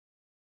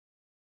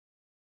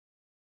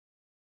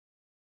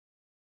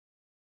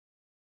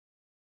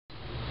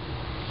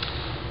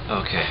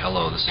Okay,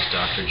 hello, this is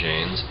Dr.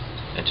 Janes,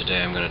 and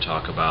today I'm going to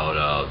talk about,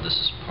 this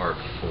is part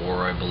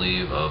 4, I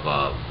believe, of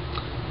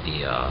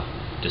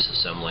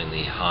disassembling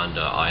the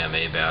Honda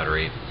IMA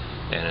battery.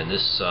 And in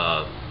this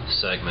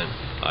segment,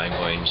 I'm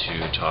going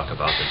to talk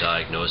about the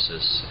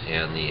diagnosis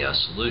and the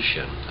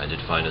solution. I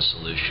did find a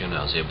solution.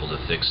 I was able to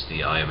fix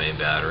the IMA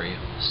battery,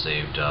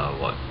 saved,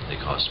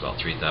 they cost about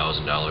 $3,000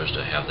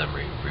 to have them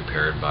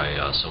repaired by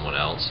someone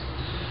else.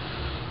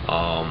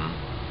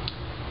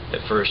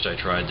 At first I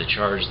tried to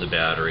charge the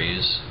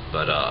batteries,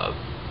 but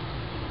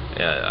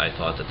I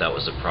thought that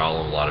was the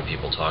problem. A lot of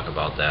people talk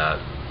about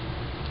that.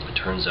 It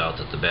turns out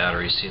that the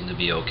batteries seemed to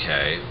be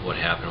okay. What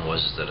happened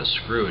was that a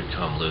screw had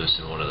come loose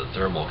in one of the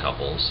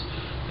thermocouples,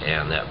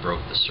 and that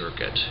broke the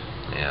circuit.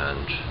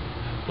 And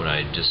when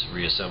I just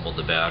reassembled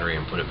the battery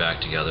and put it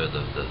back together,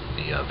 the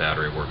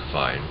battery worked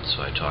fine. So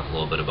I talked a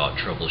little bit about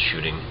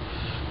troubleshooting,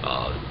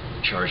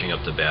 charging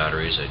up the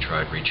batteries. I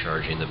tried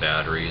recharging the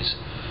batteries,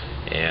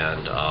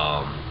 and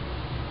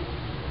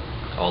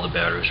all the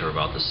batteries are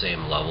about the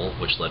same level,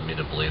 which led me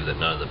to believe that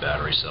none of the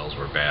battery cells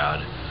were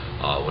bad.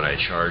 When I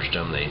charged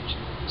them, they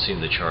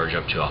seemed to charge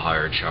up to a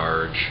higher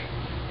charge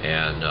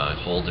and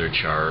hold their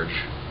charge,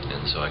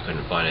 and so I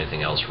couldn't find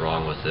anything else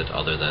wrong with it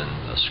other than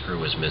a screw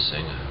was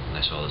missing. And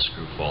I saw the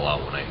screw fall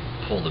out when I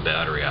pulled the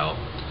battery out,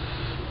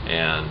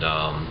 and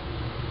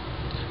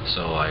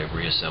so I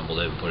reassembled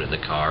it and put it in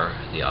the car.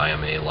 The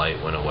IMA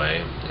light went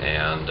away,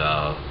 and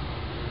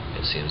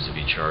it seems to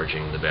be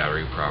charging the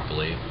battery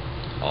properly.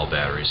 All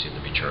batteries seem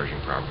to be charging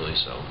properly,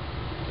 so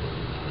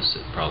this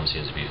problem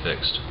seems to be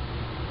fixed.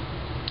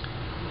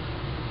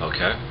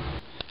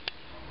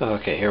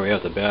 Okay, here we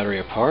have the battery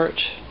apart,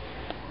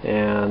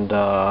 and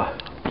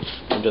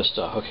I'm just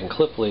hooking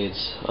clip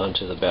leads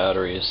onto the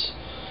batteries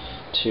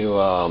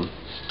to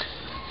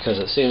because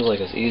it seems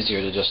like it's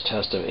easier to just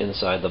test them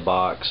inside the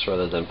box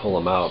rather than pull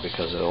them out,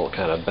 because it'll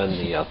kind of bend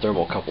the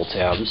thermocouple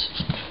tabs.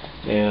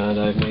 And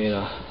I've made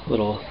a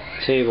little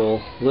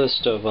table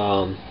list of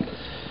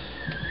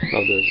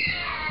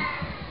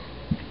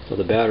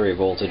the battery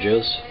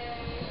voltages,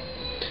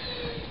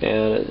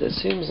 and it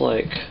seems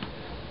like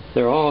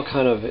they're all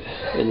kind of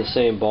in the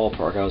same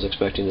ballpark. I was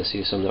expecting to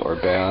see some that were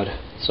bad.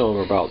 Some of them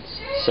were about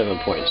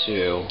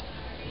 7.2,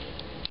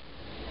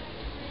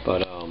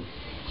 but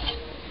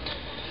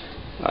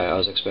I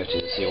was expecting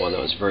to see one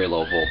that was very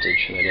low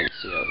voltage, and I didn't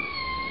see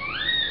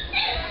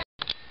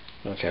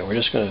it. Okay, we're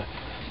just going to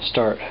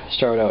start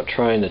out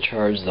trying to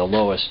charge the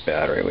lowest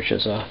battery, which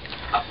is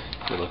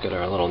if you look at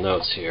our little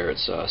notes here,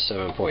 it's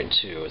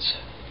 7.2. It's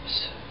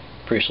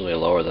appreciably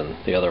lower than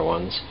the other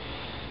ones,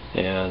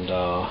 and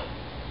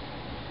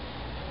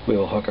we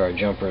will hook our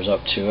jumpers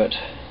up to it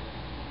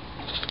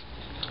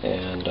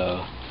and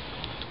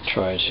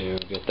try to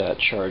get that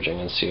charging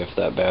and see if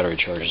that battery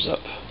charges up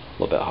a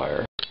little bit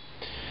higher.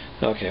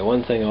 Okay,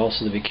 one thing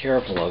also to be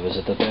careful of is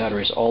that the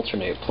batteries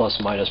alternate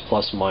plus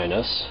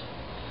minus,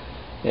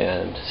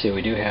 and see,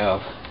 we do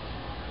have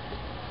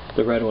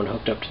the red one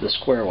hooked up to the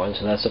square one,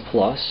 so that's a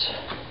plus,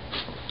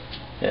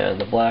 and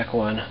the black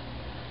one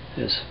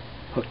is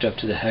hooked up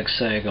to the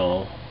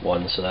hexagonal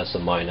one, so that's the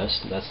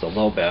minus, and that's the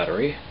low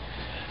battery.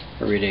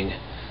 We're reading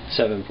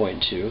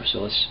 7.2, so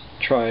let's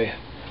try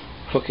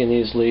hooking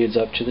these leads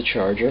up to the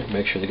charger,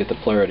 make sure to get the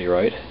polarity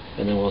right,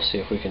 and then we'll see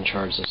if we can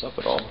charge this up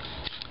at all.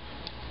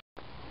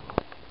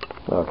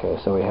 Okay,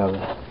 so we have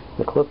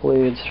the clip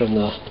leads from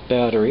the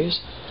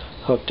batteries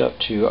hooked up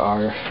to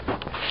our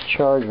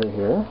charger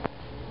here,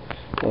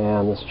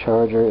 and this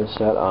charger is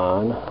set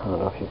on, I don't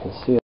know if you can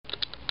see it.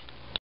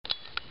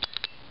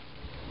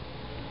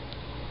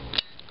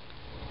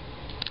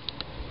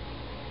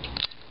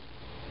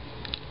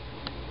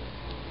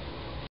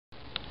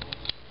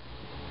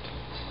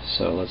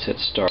 So let's hit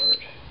start.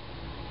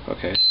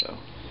 Okay,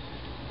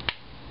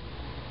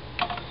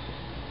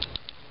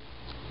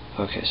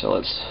 so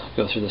let's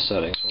go through the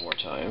settings one more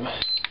time.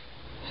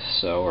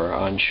 So we're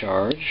on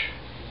charge.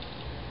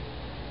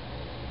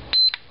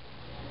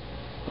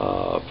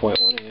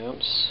 0.1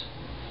 amps,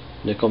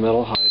 nickel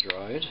metal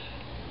hydride.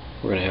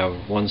 We're going to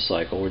have one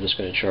cycle. We're just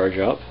going to charge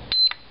up,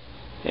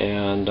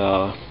 and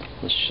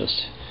let's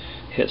just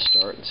hit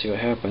start and see what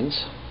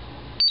happens.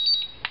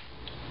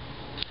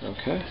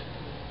 Okay,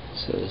 it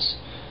says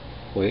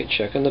wait,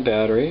 checking the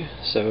battery,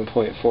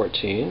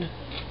 7.14,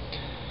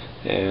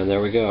 and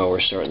there we go, we're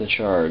starting to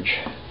charge.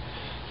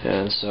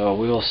 And so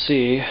we will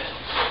see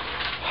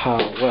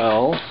how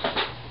well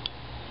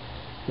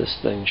this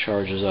thing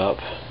charges up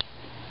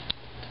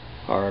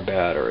our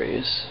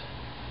batteries.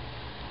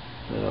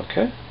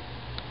 Okay.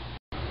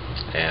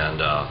 And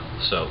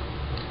so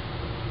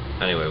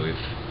anyway,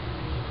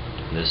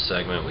 in this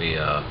segment we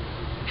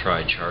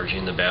tried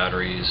charging the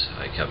batteries.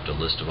 I kept a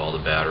list of all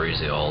the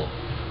batteries. They all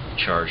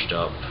charged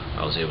up.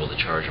 I was able to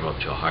charge them up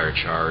to a higher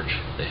charge.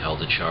 They held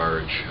the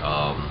charge.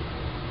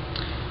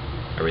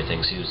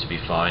 Everything seems to be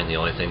fine. The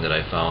only thing that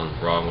I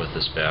found wrong with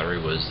this battery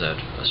was that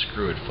a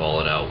screw had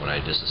fallen out when I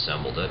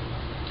disassembled it.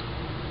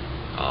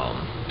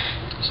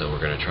 So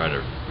we're going to try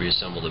to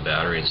reassemble the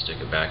battery and stick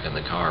it back in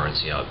the car and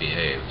see how it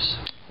behaves.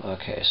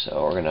 Okay,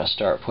 so we're going to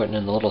start putting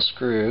in the little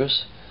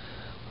screws.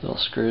 Little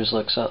screws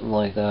look something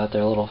like that.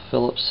 They're a little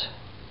Phillips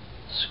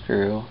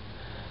screw.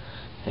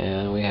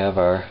 And we have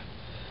our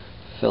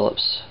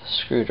Phillips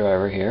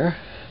screwdriver here.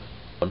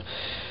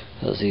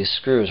 These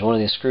screws, one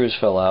of these screws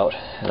fell out,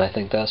 and I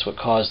think that's what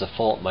caused the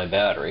fault in my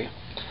battery.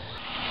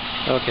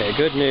 Okay,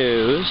 good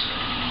news.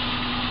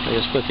 I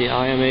just put the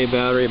IMA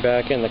battery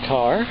back in the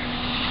car,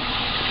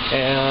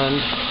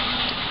 and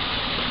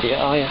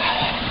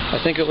I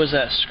think it was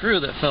that screw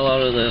that fell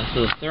out of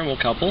the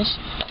thermocouples,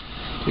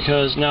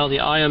 because now the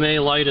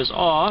IMA light is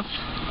off,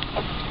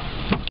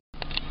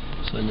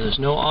 so there's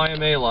no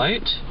IMA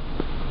light,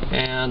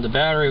 and the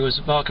battery was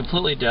about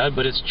completely dead,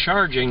 but it's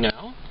charging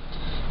now,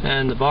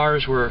 and the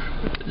bars were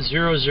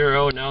 0,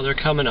 0, now they're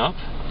coming up,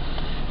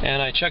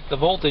 and I checked the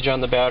voltage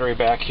on the battery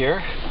back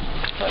here.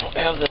 I don't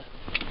have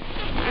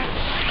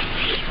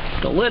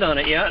the lid on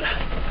it yet,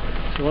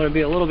 so I want to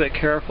be a little bit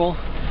careful,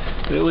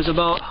 but it was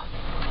about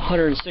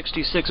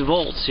 166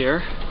 volts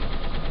here.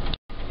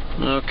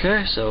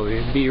 Okay, so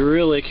we be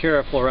really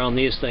careful around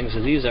these things.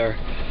 These are,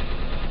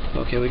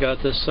 okay, we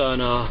got this on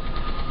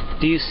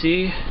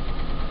DC,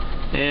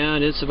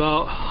 and it's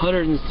about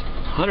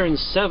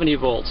 170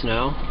 volts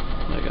now.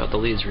 I got the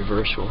leads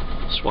reversed, we'll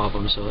swap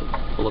them so it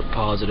will look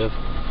positive.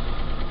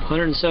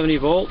 170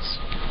 volts,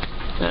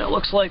 and it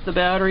looks like the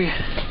battery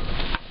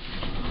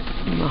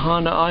in the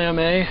Honda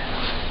IMA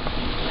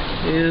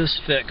is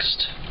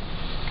fixed.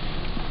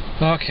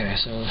 Okay,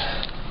 so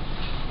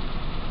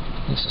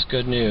this is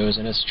good news,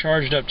 and it's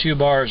charged up 2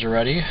 bars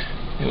already.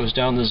 It was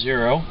down to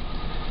 0,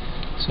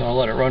 so I'll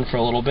let it run for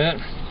a little bit.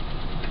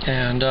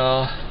 And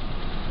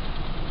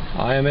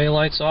IMA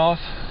light's off.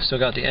 Still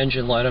got the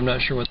engine light. I'm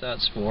not sure what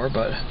that's for,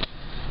 but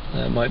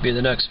that might be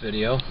the next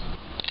video.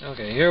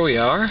 Okay, here we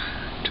are.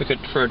 Took it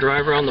for a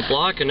drive around the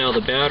block, and now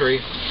the battery,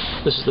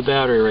 this is the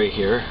battery right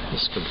here,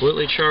 it's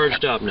completely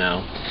charged up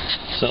now.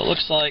 So it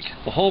looks like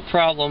the whole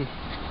problem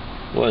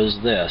was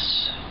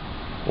this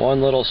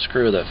one little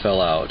screw that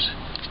fell out.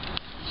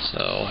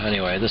 So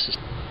anyway, this is...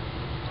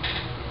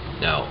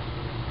 Now,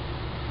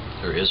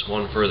 there is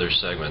one further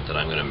segment that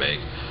I'm going to make.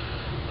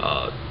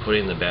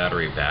 Putting the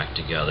battery back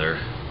together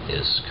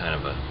is kind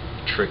of a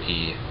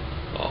tricky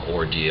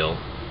ordeal,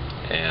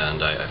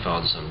 and I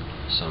found some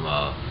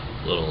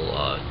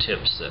little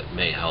tips that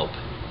may help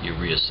you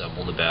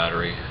reassemble the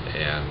battery,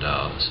 and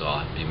so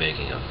I'll be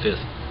making a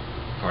 5th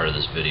part of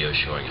this video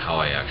showing how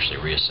I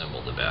actually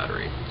reassembled the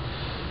battery.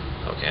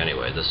 Okay,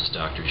 anyway, this is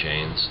Dr.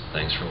 Janes.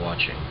 Thanks for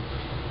watching.